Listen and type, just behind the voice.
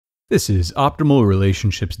This is Optimal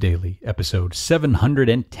Relationships Daily, episode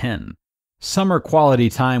 710, Summer Quality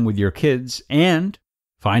Time with Your Kids and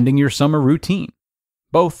Finding Your Summer Routine,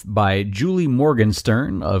 both by Julie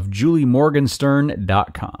Morgenstern of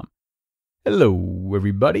juliemorgenstern.com. Hello,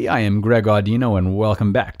 everybody. I am Greg Audino, and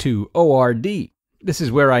welcome back to ORD. This is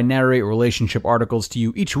where I narrate relationship articles to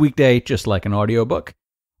you each weekday, just like an audiobook.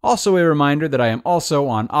 Also a reminder that I am also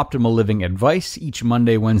on Optimal Living Advice each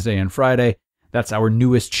Monday, Wednesday, and Friday. That's our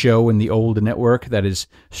newest show in the old network that is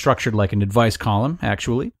structured like an advice column,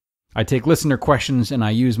 actually. I take listener questions and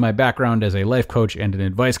I use my background as a life coach and an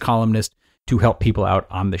advice columnist to help people out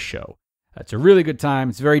on the show. It's a really good time.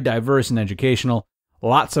 It's very diverse and educational.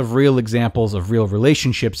 Lots of real examples of real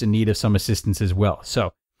relationships in need of some assistance as well.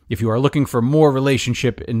 So if you are looking for more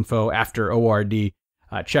relationship info after ORD,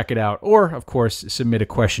 check it out. Or, of course, submit a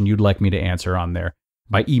question you'd like me to answer on there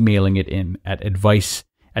by emailing it in at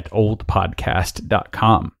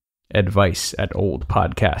advice@oldpodcast.com.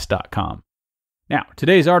 Advice@oldpodcast.com. Now,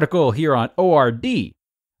 today's article here on ORD,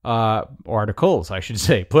 articles, I should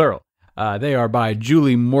say, plural. They are by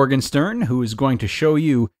Julie Morgenstern, who is going to show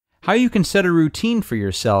you how you can set a routine for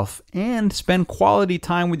yourself and spend quality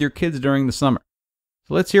time with your kids during the summer.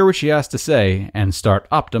 So let's hear what she has to say and start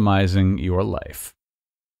optimizing your life.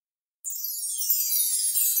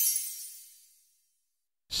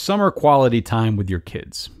 Summer Quality Time with Your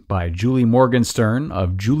Kids by Julie Morgenstern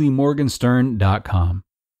of juliemorgenstern.com.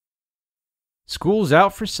 School's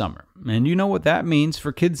out for summer, and you know what that means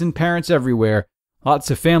for kids and parents everywhere. Lots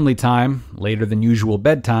of family time, later than usual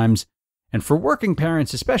bedtimes, and for working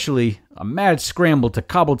parents especially, a mad scramble to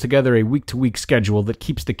cobble together a week-to-week schedule that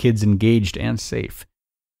keeps the kids engaged and safe.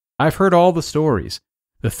 I've heard all the stories.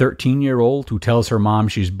 The 13-year-old who tells her mom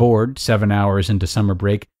she's bored 7 hours into summer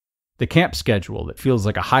break, the camp schedule that feels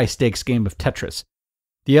like a high-stakes game of Tetris,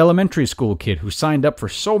 the elementary school kid who signed up for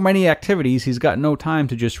so many activities he's got no time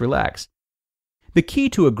to just relax. The key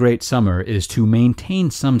to a great summer is to maintain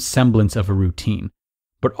some semblance of a routine,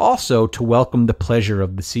 but also to welcome the pleasure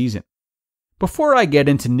of the season. Before I get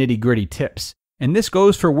into nitty-gritty tips, and this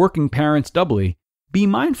goes for working parents doubly, be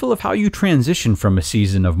mindful of how you transition from a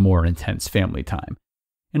season of more intense family time.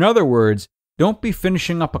 In other words, don't be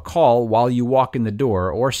finishing up a call while you walk in the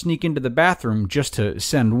door or sneak into the bathroom just to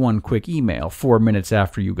send one quick email 4 minutes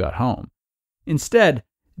after you got home. Instead,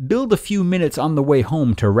 build a few minutes on the way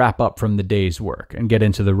home to wrap up from the day's work and get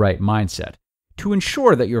into the right mindset to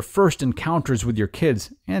ensure that your first encounters with your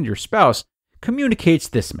kids and your spouse communicates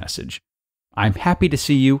this message: I'm happy to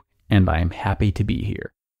see you and I am happy to be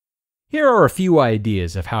here. Here are a few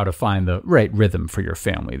ideas of how to find the right rhythm for your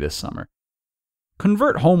family this summer.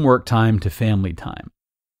 Convert homework time to family time.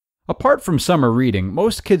 Apart from summer reading,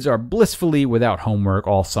 most kids are blissfully without homework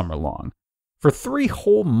all summer long. For 3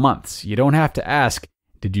 whole months, you don't have to ask,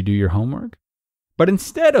 did you do your homework? But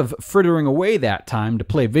instead of frittering away that time to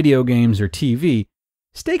play video games or TV,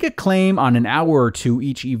 stake a claim on an hour or two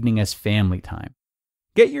each evening as family time.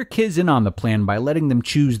 Get your kids in on the plan by letting them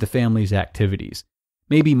choose the family's activities.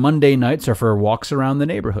 Maybe Monday nights are for walks around the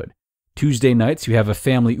neighborhood. Tuesday nights you have a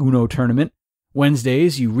family Uno tournament.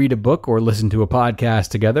 Wednesdays, you read a book or listen to a podcast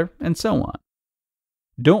together, and so on.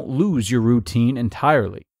 Don't lose your routine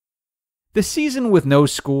entirely. The season with no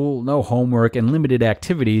school, no homework, and limited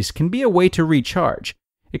activities can be a way to recharge.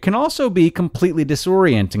 It can also be completely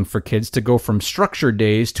disorienting for kids to go from structured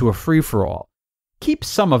days to a free-for-all. Keep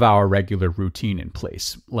some of our regular routine in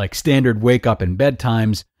place, like standard wake-up and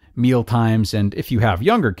bedtimes, meal times, and if you have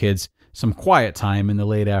younger kids, some quiet time in the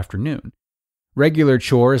late afternoon. Regular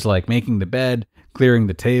chores like making the bed, clearing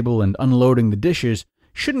the table, and unloading the dishes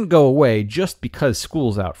shouldn't go away just because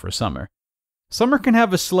school's out for summer. Summer can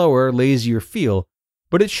have a slower, lazier feel,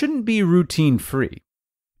 but it shouldn't be routine-free.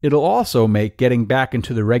 It'll also make getting back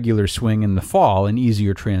into the regular swing in the fall an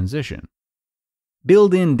easier transition.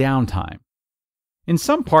 Build in downtime. In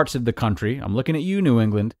some parts of the country, I'm looking at you, New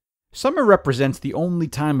England, summer represents the only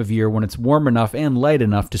time of year when it's warm enough and light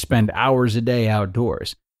enough to spend hours a day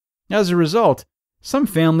outdoors. As a result, some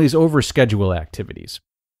families overschedule activities.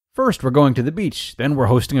 First, we're going to the beach, then we're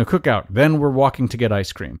hosting a cookout, then we're walking to get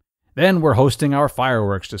ice cream, then we're hosting our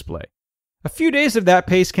fireworks display. A few days of that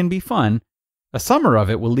pace can be fun. A summer of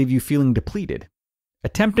it will leave you feeling depleted.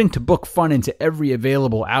 Attempting to book fun into every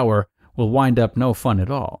available hour will wind up no fun at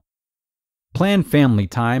all. Plan family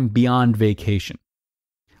time beyond vacation.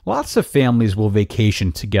 Lots of families will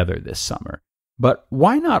vacation together this summer. But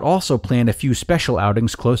why not also plan a few special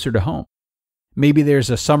outings closer to home? Maybe there's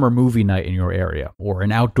a summer movie night in your area, or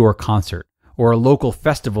an outdoor concert, or a local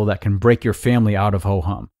festival that can break your family out of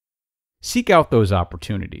ho-hum. Seek out those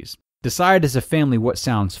opportunities. Decide as a family what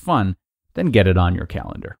sounds fun, then get it on your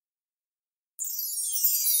calendar.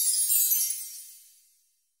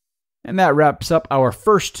 And that wraps up our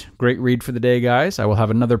first great read for the day, guys. I will have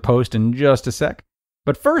another post in just a sec.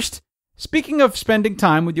 But first, speaking of spending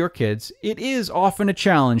time with your kids, it is often a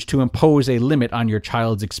challenge to impose a limit on your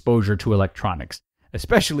child's exposure to electronics,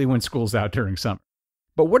 especially when school's out during summer.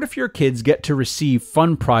 But what if your kids get to receive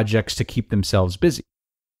fun projects to keep themselves busy?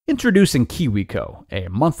 Introducing KiwiCo, a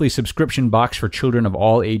monthly subscription box for children of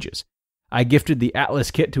all ages. I gifted the Atlas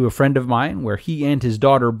kit to a friend of mine where he and his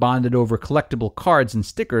daughter bonded over collectible cards and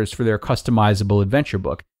stickers for their customizable adventure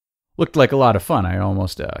book. Looked like a lot of fun. I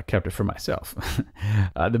almost kept it for myself.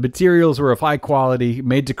 The materials were of high quality,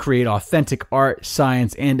 made to create authentic art,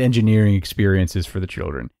 science, and engineering experiences for the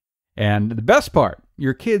children. And the best part,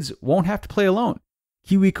 your kids won't have to play alone.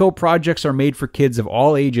 KiwiCo projects are made for kids of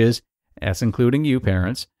all ages, as including you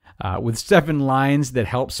parents, with 7 lines that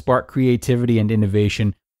help spark creativity and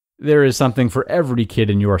innovation. There is something for every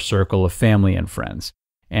kid in your circle of family and friends.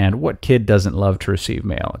 And what kid doesn't love to receive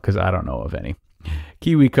mail? Because I don't know of any.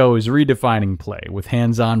 KiwiCo is redefining play with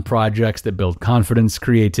hands-on projects that build confidence,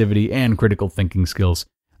 creativity, and critical thinking skills.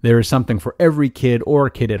 There is something for every kid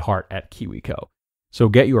or kid at heart at KiwiCo. So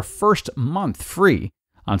get your first month free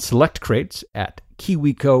on select crates at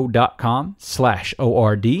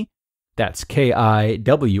kiwico.com/ORD. That's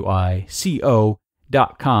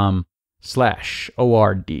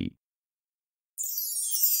KIWICO.com/ORD.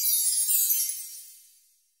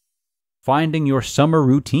 Finding Your Summer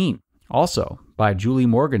Routine, also by Julie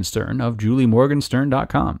Morgenstern of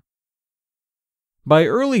juliemorgenstern.com. By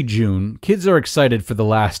early June, kids are excited for the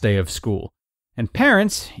last day of school, and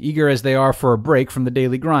parents, eager as they are for a break from the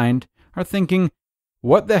daily grind, are thinking,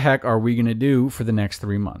 what the heck are we going to do for the next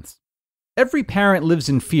 3 months? Every parent lives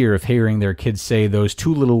in fear of hearing their kids say those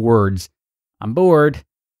 2 little words, I'm bored.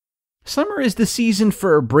 Summer is the season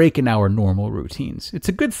for a break in our normal routines. It's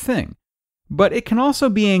a good thing. But it can also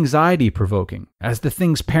be anxiety-provoking, as the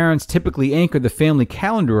things parents typically anchor the family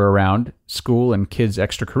calendar around, school and kids'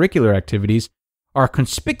 extracurricular activities, are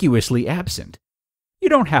conspicuously absent. You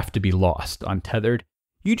don't have to be lost, untethered.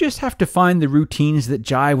 You just have to find the routines that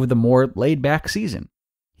jive with a more laid-back season.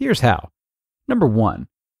 Here's how. Number 1.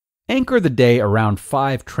 Anchor the day around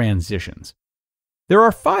 5 transitions. There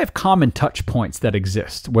are 5 common touch points that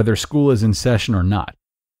exist, whether school is in session or not.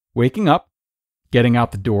 Waking up, getting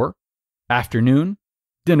out the door, afternoon,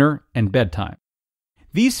 dinner, and bedtime.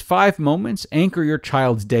 These 5 moments anchor your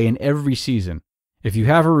child's day in every season. If you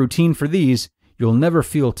have a routine for these, you'll never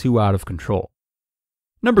feel too out of control.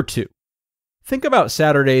 Number 2. Think about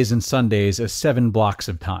Saturdays and Sundays as 7 blocks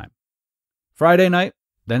of time. Friday night,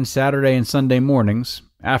 then Saturday and Sunday mornings,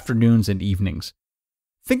 afternoons and evenings.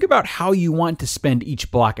 Think about how you want to spend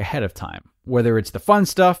each block ahead of time, whether it's the fun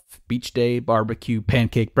stuff, beach day, barbecue,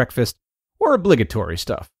 pancake breakfast, or obligatory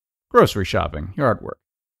stuff, grocery shopping, yard work.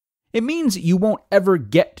 It means you won't ever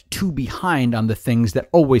get too behind on the things that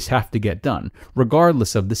always have to get done,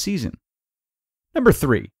 regardless of the season. Number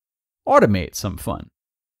 3, automate some fun.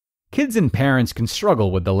 Kids and parents can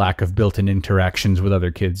struggle with the lack of built-in interactions with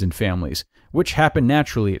other kids and families, which happen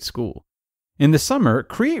naturally at school. In the summer,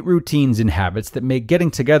 create routines and habits that make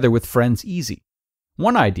getting together with friends easy.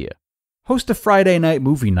 One idea: host a Friday night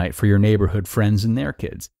movie night for your neighborhood friends and their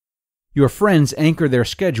kids. Your friends anchor their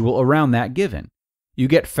schedule around that given. You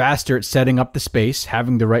get faster at setting up the space,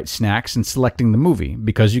 having the right snacks, and selecting the movie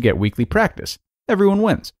because you get weekly practice. Everyone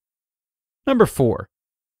wins. Number 4.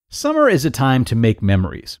 Summer is a time to make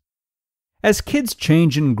memories. As kids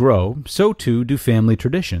change and grow, so too do family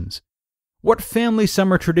traditions. What family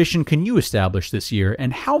summer tradition can you establish this year,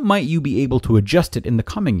 and how might you be able to adjust it in the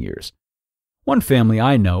coming years? One family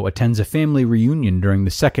I know attends a family reunion during the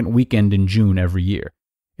second weekend in June every year.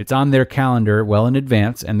 It's on their calendar well in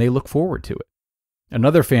advance, and they look forward to it.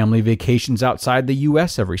 Another family vacations outside the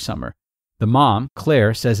U.S. every summer. The mom,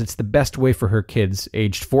 Claire, says it's the best way for her kids,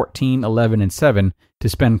 aged 14, 11, and 7, to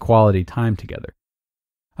spend quality time together.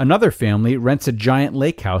 Another family rents a giant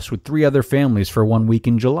lake house with 3 other families for 1 week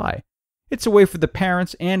in July. It's a way for the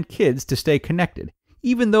parents and kids to stay connected,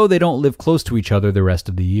 even though they don't live close to each other the rest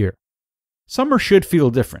of the year. Summer should feel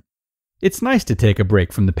different. It's nice to take a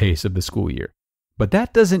break from the pace of the school year, but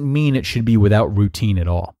that doesn't mean it should be without routine at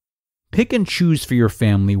all. Pick and choose for your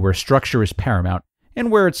family where structure is paramount and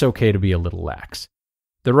where it's okay to be a little lax.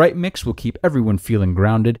 The right mix will keep everyone feeling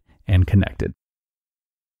grounded and connected.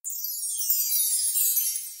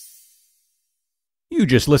 You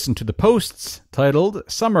just listened to the posts titled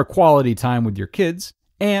Summer Quality Time with Your Kids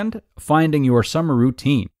and Finding Your Summer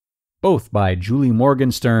Routine, both by Julie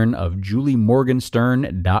Morgenstern of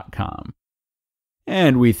juliemorgenstern.com.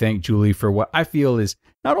 And we thank Julie for what I feel is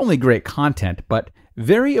not only great content, but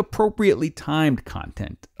very appropriately timed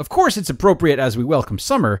content. Of course, it's appropriate as we welcome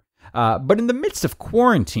summer, But in the midst of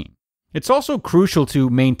quarantine, it's also crucial to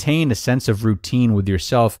maintain a sense of routine with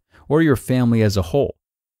yourself or your family as a whole.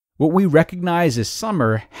 What we recognize as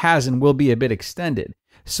summer has and will be a bit extended,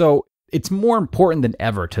 so it's more important than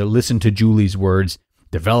ever to listen to Julie's words,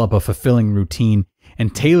 develop a fulfilling routine,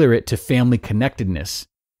 and tailor it to family connectedness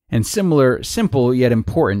and similar simple yet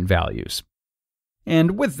important values.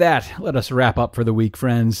 And with that, let us wrap up for the week,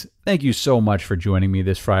 friends. Thank you so much for joining me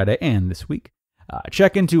this Friday and this week.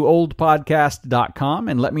 Check into oldpodcast.com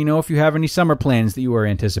and let me know if you have any summer plans that you are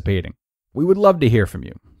anticipating. We would love to hear from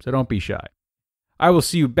you, so don't be shy. I will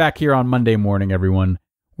see you back here on Monday morning, everyone,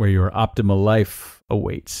 where your optimal life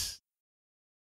awaits.